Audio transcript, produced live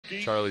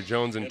Charlie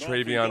Jones and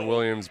Trayveon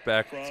Williams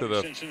back to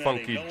the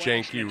funky,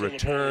 janky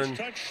return.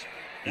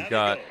 We've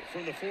got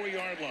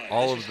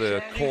all of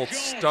the Colts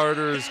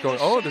starters going,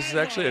 oh, this is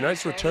actually a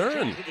nice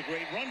return.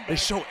 They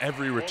show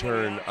every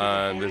return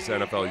on this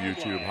NFL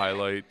YouTube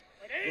highlight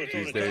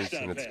these days,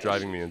 and it's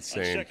driving me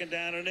insane.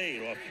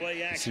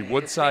 You see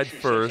Woodside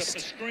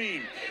first.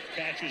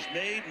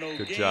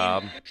 Good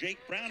job.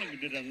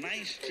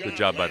 Good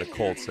job by the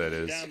Colts, that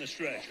is.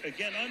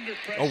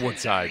 Oh,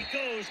 Woodside.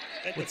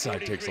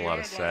 Woodside takes a lot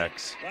of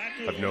sacks,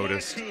 I've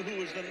noticed.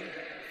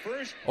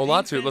 Oh,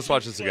 Latu. Let's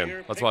watch this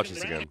again. Let's watch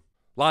this again.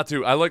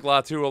 Latu, I like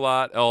Latu a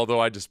lot,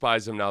 although I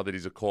despise him now that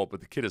he's a Colt, but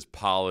the kid is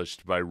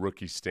polished by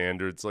rookie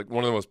standards. Like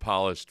one of the most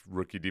polished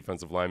rookie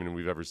defensive linemen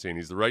we've ever seen.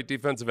 He's the right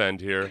defensive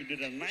end here.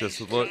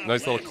 Just a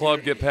nice little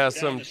club, get past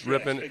him,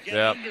 ripping.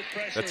 Yeah,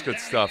 that's good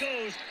stuff.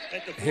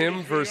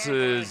 Him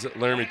versus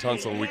Laramie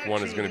Tunsil in week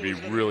 1 is going to be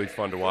really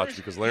fun to watch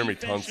because Laramie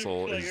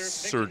Tunsil is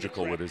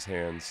surgical with his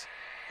hands.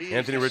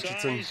 Anthony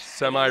Richardson,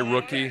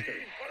 semi-rookie.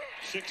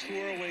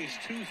 6'4", weighs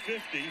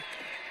 250.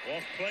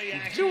 Off play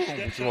action,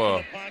 steps into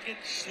the pocket,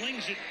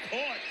 slings it,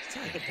 caught.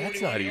 That's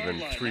not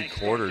even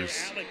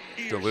 3/4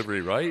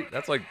 delivery, right?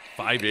 That's like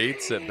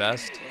 5/8 at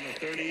best.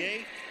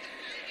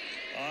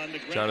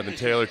 Jonathan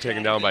Taylor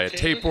taken down by a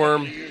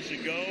tapeworm.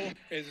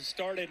 Has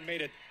started and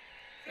made a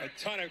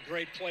ton of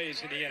great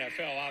plays in the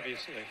NFL,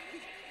 obviously.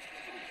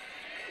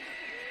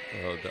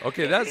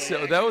 Okay,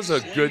 that was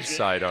a good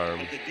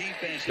sidearm.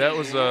 That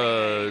was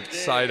a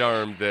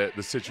sidearm that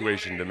the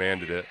situation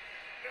demanded it.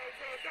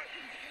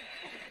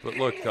 But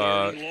look,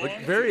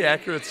 very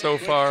accurate so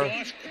far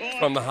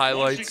from the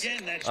highlights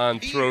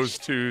on throws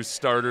to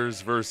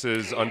starters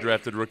versus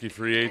undrafted rookie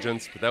free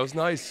agents. But that was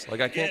nice.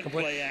 Like, I can't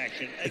complain.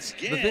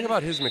 The thing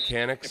about his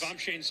mechanics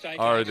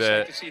are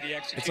that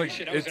it's like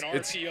you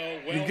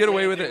can get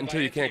away with it until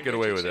you can't get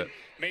away with it.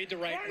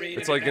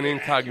 It's like an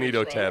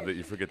incognito tab that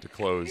you forget to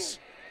close.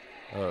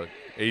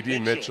 A.D.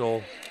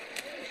 Mitchell,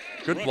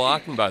 good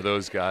blocking by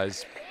those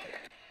guys.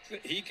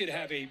 He could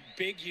have a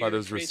big year by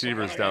those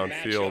receivers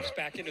downfield.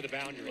 Back into the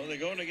boundary. Well, they're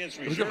going against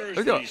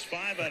look at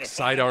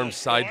sidearm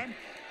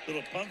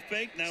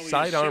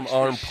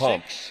arm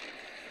pump.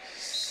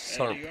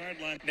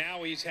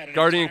 Now he's had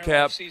Guardian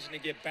cap. To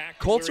get back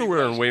Colts are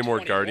wearing way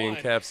more Guardian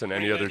caps than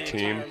any other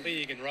team.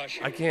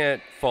 I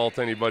can't fault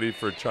anybody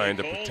for trying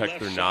to protect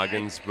their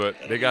noggins, but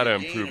they got to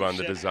improve on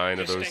the design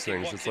of those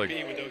things. It's like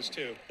it's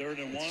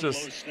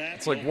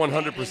like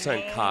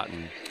 100%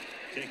 cotton.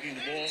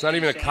 It's not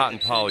even a cotton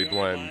poly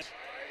blend.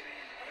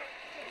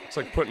 It's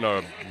like putting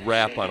a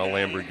wrap on a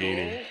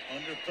Lamborghini.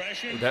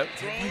 That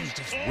he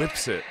just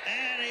whips it.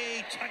 And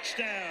a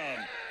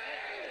touchdown.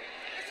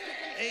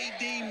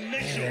 A.D.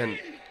 Mitchell. Man,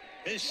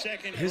 his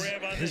second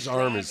grab on his this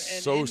arm drive, is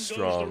so and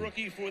strong. Goes the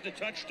rookie for the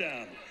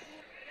touchdown.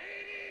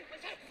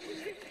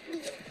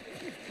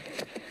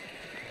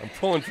 I'm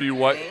pulling for you,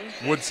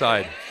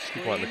 Woodside.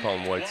 Keep wanting to call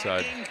him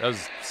Whiteside. That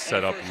was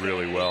set up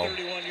really well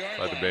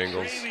by the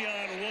Bengals.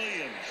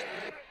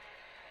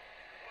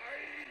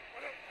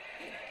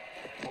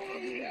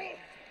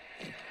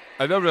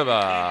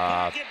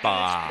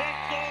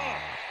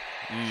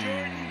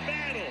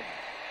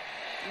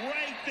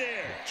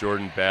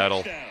 Jordan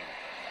Battle.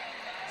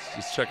 Let's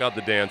just check out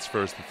the dance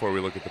first before we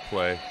look at the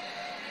play.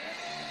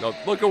 No,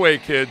 look away,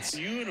 kids.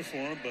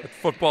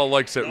 Football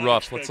likes it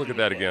rough. Let's look at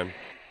that again.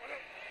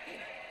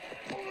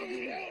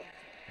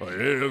 Oh,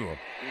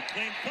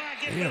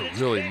 they are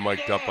really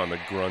mic'd up on the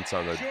grunts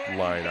on the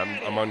line.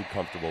 I'm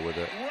uncomfortable with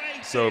it.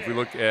 So if we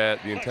look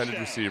at the intended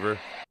receiver,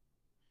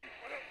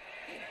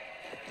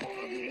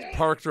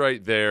 parked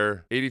right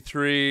there.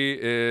 83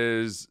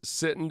 is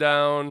sitting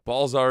down.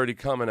 Ball's already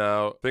coming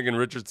out. Thinking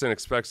Richardson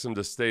expects him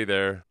to stay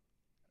there.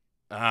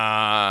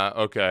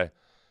 Okay.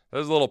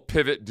 There's a little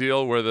pivot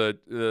deal where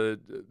the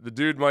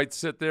dude might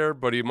sit there,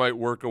 but he might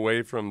work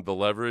away from the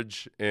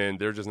leverage, and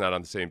they're just not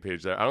on the same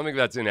page there. I don't think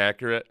that's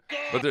inaccurate,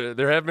 but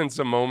there have been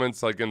some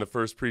moments, like in the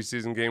first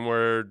preseason game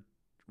where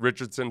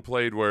Richardson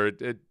played, where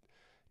it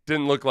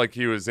didn't look like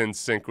he was in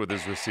sync with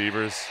his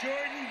receivers.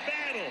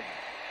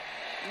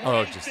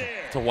 Oh, just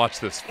to watch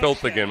this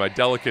filth again, my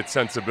delicate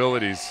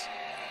sensibilities.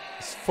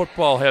 This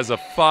football has a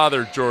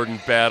father, Jordan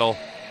Battle.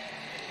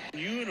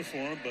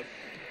 Uniform, but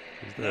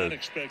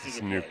this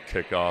new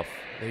kickoff.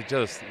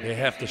 They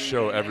have to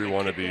show every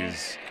one of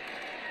these.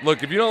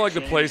 Look, if you don't like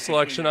the play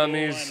selection on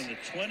these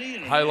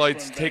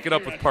highlights, take it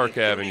up with Park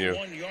Avenue.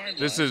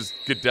 This is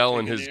Goodell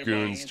and his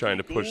goons trying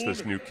to push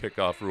this new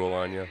kickoff rule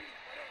on you.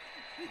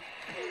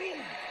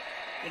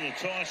 Little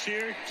toss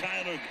here,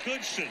 Tyler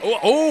Goodson.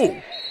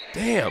 Oh,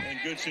 damn. And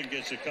Goodson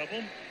gets a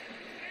couple.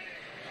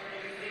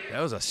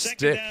 That was a stick.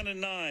 Stick. Down to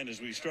 9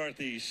 as we start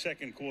the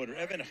second quarter.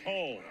 Evan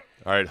Hull.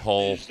 All right,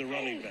 Hull. Is the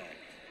running back.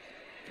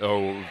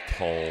 Oh,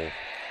 Hull.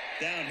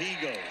 Down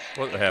he goes.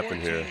 What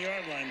happened here?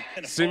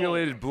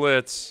 Simulated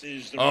blitz.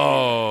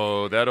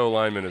 Oh, that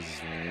O-lineman is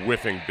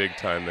whiffing big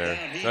time there.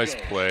 Nice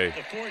play.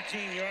 The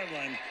 14-yard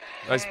line.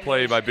 Nice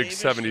play by Big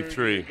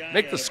 73.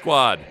 Make the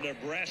squad.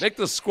 Make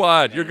the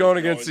squad. You're going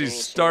against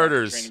these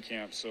starters.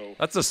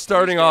 That's a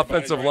starting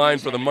offensive line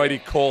for the mighty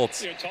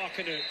Colts.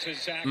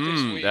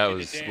 That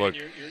was, look,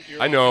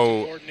 I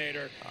know.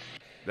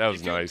 That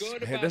was nice.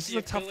 Hey, this is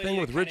a tough thing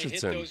with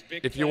Richardson.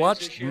 If you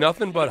watch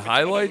nothing but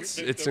highlights,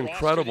 it's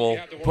incredible.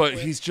 But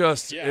he's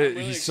just,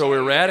 he's so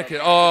erratic.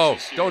 Oh,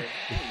 don't.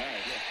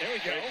 There we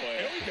go.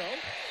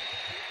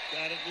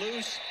 Got it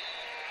loose.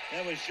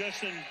 That was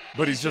Justin.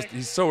 But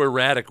he's so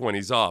erratic when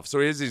he's off. So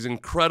he has these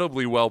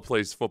incredibly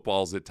well-placed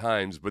footballs at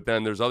times, but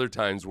then there's other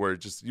times where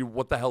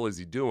what the hell is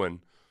he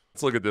doing?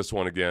 Let's look at this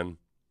one again.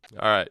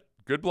 All right,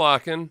 good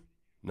blocking.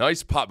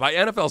 Nice pop. By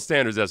NFL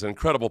standards, that's an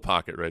incredible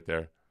pocket right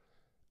there.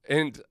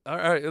 And all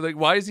right, like,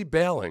 why is he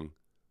bailing?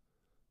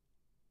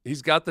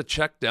 He's got the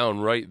check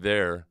down right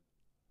there.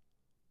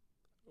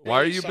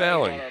 Why are you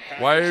bailing?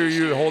 Why are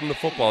you holding the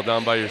football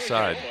down by your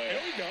side? There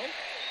we go.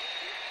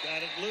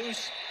 Got it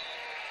loose.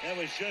 That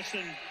was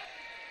Justin.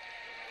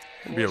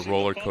 It'd be a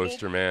roller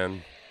coaster,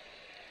 man.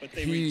 But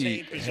they He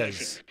retained possession.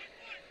 has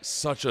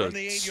such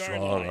a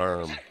strong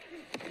arm.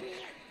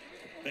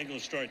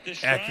 Bengals start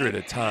this Accurate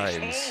drive. at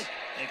times.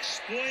 Nice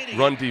hole.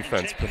 Run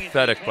defense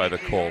pathetic by the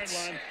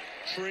Colts.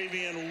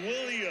 Trayveon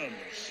Williams.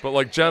 But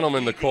like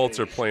gentlemen, the Colts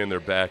are playing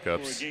their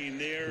backups.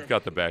 We've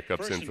got the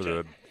backups in for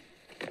the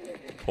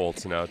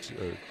Colts now.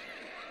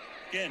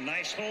 Again,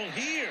 nice hole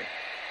here.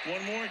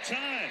 One more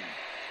time.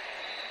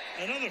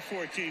 Another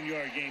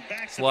 14-yard gain.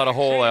 Back It's a lot of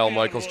hole, Al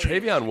Michaels.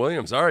 Trayveon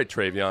Williams. All right,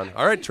 Trayveon.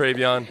 All right,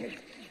 Trayveon.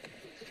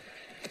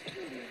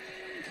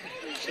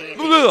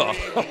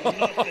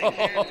 Nothing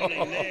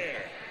happening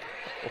there.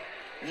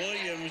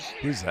 Williams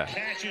Who's that?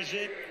 catches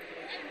it,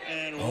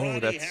 and Oh,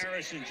 that's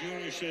Harrison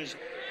Jr. says,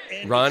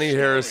 "End Ronnie of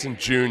story." Harrison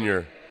Jr.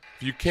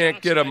 If you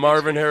can't get a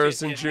Marvin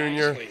Harrison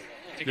Jr.,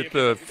 get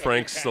the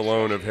Frank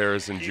Stallone of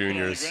Harrison Keep it on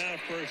the Jrs. ground,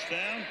 first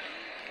down,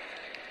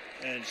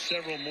 and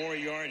several more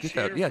yards Get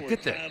that, here yeah, for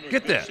get that, Tyler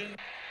get that. Goodson.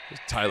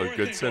 Tyler Fourth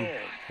and Goodson. goal.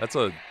 That's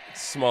a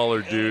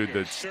smaller dude Ellinger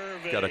that's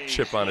got a surveys,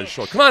 chip on his looks,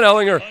 shoulder. Come on,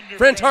 Ellinger. under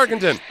Fran pressure,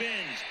 Tarkenton. spins,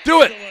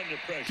 Do it. still under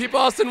pressure. Keep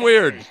Austin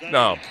weird. Not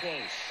No. even close.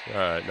 All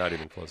right, not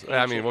even close.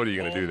 I mean, what are you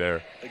going to do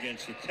there?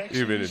 Against the Texans.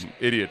 You've been an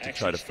idiot to Actually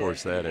try to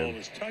force started that when the in. ball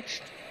was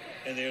touched,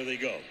 and there they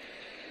go.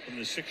 From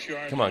the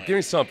 6-yard Come on, line. give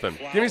me something.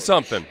 Give me Flowers.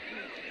 something.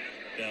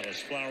 Dallas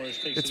Flowers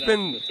takes It's it out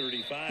been, to the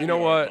 35-yard you know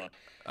what? line.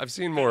 I've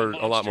seen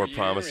a lot more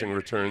promising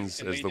returns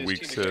as the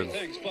weeks have.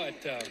 That's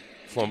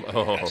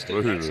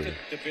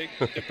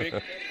the big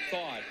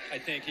thought, I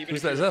think. Even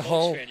Who's if that? Is you're a that Colts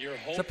Hull? fan, you're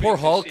Is that poor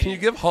hoping Hull? to Can you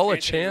see give Hull a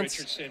Anthony chance?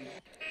 Richardson.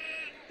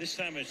 This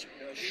time it's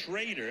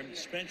Schrader,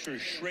 Spencer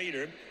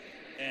Schrader,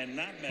 and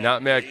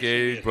Not Matt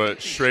Gay, but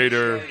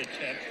Schrader.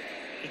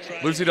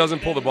 Lucy doesn't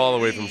pull the ball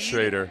away from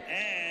Schrader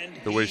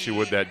the way she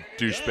would that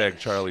douchebag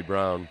Charlie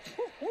Brown.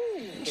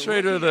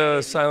 Schrader,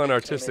 the silent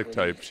artistic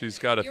type. She's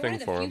got a thing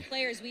for him.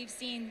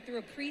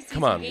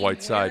 Come on,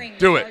 Whiteside.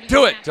 Do it.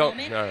 Do it. Don't.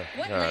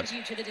 What led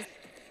you to the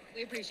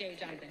We appreciate you,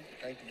 Jonathan.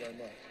 Thank you very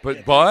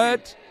much.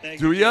 But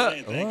do ya?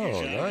 Thank you, Oh,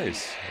 Jonathan.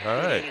 nice. All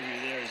right.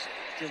 There's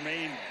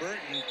Jermaine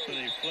Burton for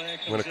the flag.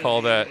 I'm going to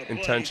call that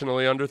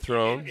intentionally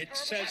underthrown. It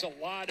says a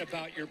lot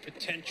about your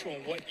potential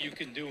and what you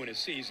can do in a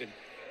season.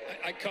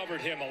 I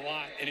covered him a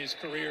lot in his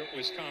career at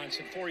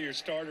Wisconsin, 4-year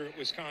starter at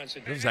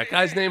Wisconsin. Is that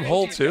guy's name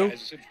Hull, too?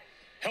 Guys have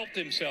helped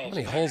themselves.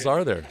 How many holes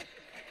are there?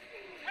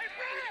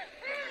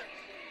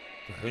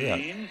 Look at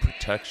Bean. that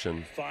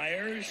protection.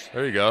 Fires.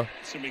 There you go.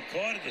 Somebody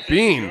caught at the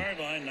Bean. 50-yard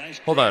line. Nice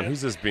Hold on. grab.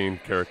 Who's this Bean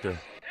character?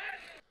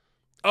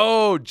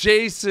 Oh,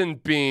 Jason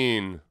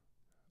Bean.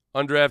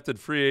 Undrafted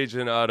free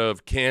agent out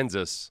of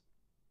Kansas.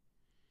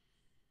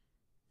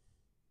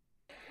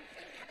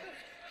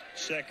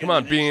 Second Come on,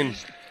 and Bean.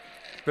 inches.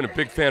 Been a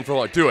big fan for a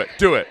long. Do it.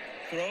 Do it.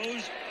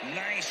 Throws.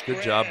 Nice Good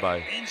grab job by-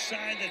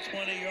 inside the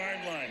 20-yard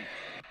line.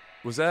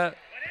 Was that?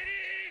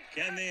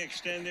 Can they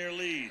extend their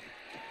lead?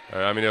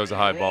 I mean, it was a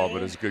high ball, but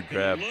it was a good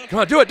grab. Come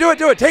on, do it. Do it.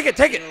 Do it. Take it.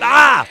 Take it.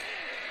 Ah!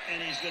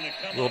 And he's going to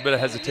come A little up bit of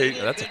hesitation.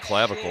 little That's a bit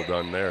clavicle short,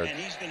 done there. and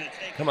he's gonna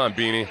take Come on, it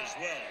Beanie. as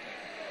well.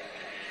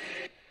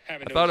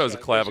 I thought it was a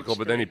clavicle,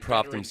 but then he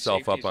propped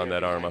himself up on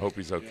that arm. I hope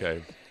he's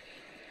okay.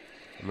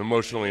 I'm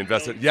emotionally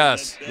invested.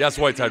 Yes. Yes,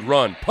 Whiteside.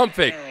 Run. Pump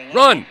fake.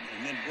 Run. And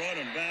then brought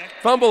him back.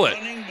 Fumble it.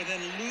 Running, but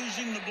then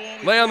losing the ball.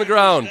 Lay on the before it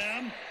ground. was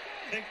down.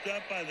 Picked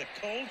up by the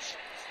Colts.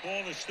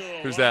 Ball is still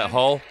Who's alive. that,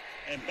 Hull?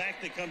 And back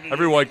they come to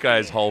Every New white guy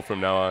is England. Hull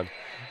from now on.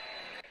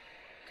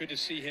 Good to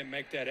see him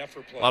make that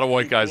effort play. A lot of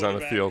white guys on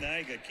the Quarterback field. now.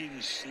 You got Keaton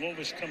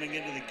Slovis coming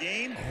into the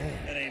game.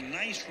 And a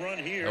nice run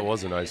here. That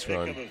was a nice Pick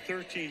run. up of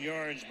 13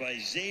 yards by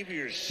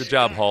Xavier Good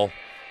job, Scott. Hull.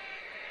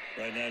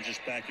 Right now just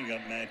backing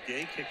up Matt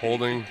Gay. Kicking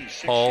Holding,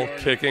 56 Hull,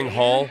 yards kicking, earlier.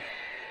 Hull.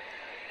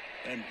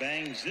 And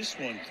bangs this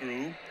one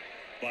through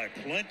by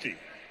plenty.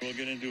 We'll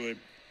get into it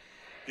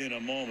in a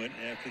moment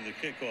after the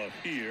kickoff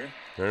here.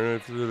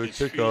 After the It's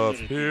kickoff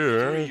fielded at the here.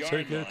 3-yard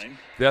Take it. line.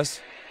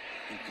 Yes.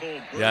 And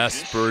Cole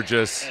Yes,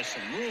 Burgess. has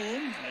some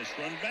room. Nice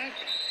run back.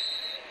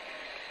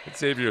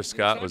 Xavier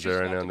Scott was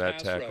there and Not on the that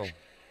pass tackle. rush.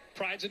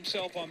 Prides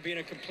himself on being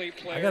a complete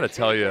player. I got to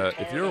tell you,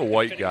 if you're a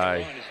white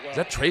guy, is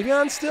that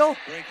Trayveon still?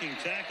 Breaking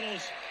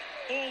tackles.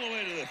 All the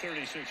way to the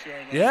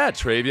 36-yard line. Yeah,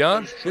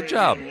 Trayveon. Good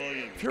job.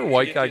 If you're a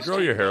white guy, grow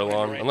your hair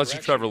long. Unless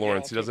you're Trevor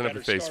Lawrence. He doesn't have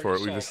a face for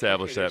it. We've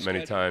established that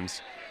many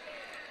times.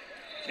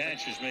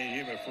 Catch is made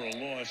here, but for a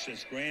loss,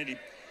 it's Grandy.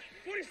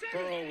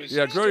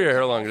 Yeah, grow your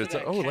hair long. It's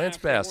Lance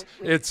Bass.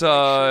 It's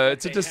a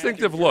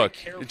distinctive look.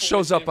 It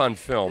shows up on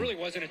film. If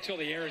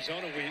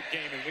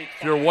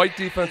you're a white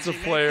defensive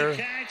player,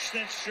 That's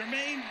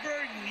Jermaine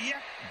Burton. Yep.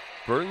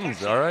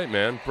 Burton's all right,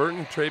 man.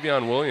 Burton,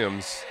 Trayveon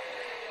Williams,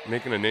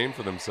 making a name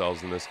for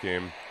themselves in this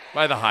game.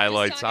 By the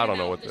highlights, I don't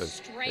know what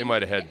they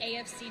might have had.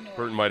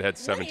 Burton might have had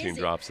 17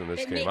 drops in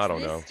this game. I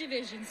don't know.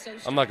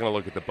 I'm not going to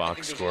look at the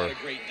box score. There's a lot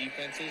of great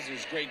defenses.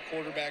 There's great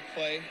quarterback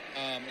play.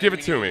 Give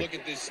it to me. Look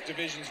at this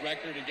division's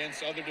record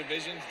against other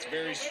divisions. It's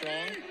very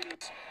strong.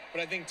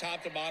 But I think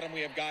top to bottom, we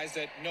have guys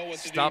that know what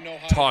to do, know how to do it.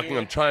 Stop talking.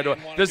 I'm trying to.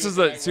 This is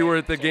see, we're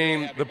at the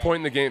game, the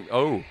point in the game.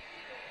 Oh.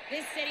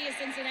 This city of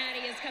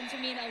Cincinnati has come to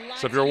mean a lot.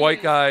 So if you're a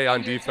white guy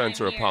on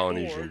defense or a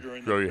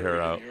Polynesian, grow your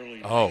hair out.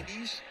 Oh.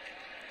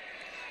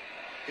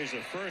 Here's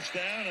a first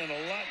down and a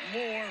lot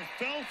more.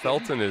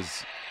 Felton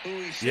is, who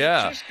he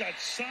just got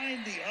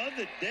signed the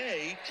other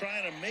day,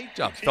 trying to make good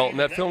job, Felton.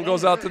 That film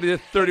goes out to the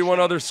 31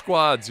 other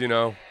squads, you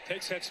know.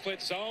 Takes that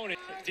split zone.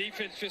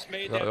 Defense just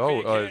made that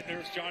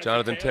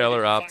Jonathan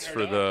Taylor opts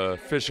for the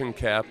fishing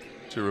cap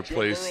to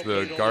replace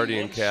the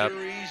Guardian cap.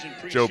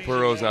 Joe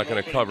Burrow's not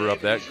going to cover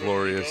up that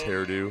glorious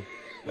hairdo.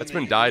 That's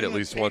been dyed at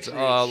least once.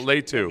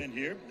 Late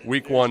 2.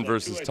 Week 1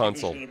 versus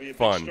Tunsil.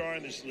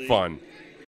 Fun.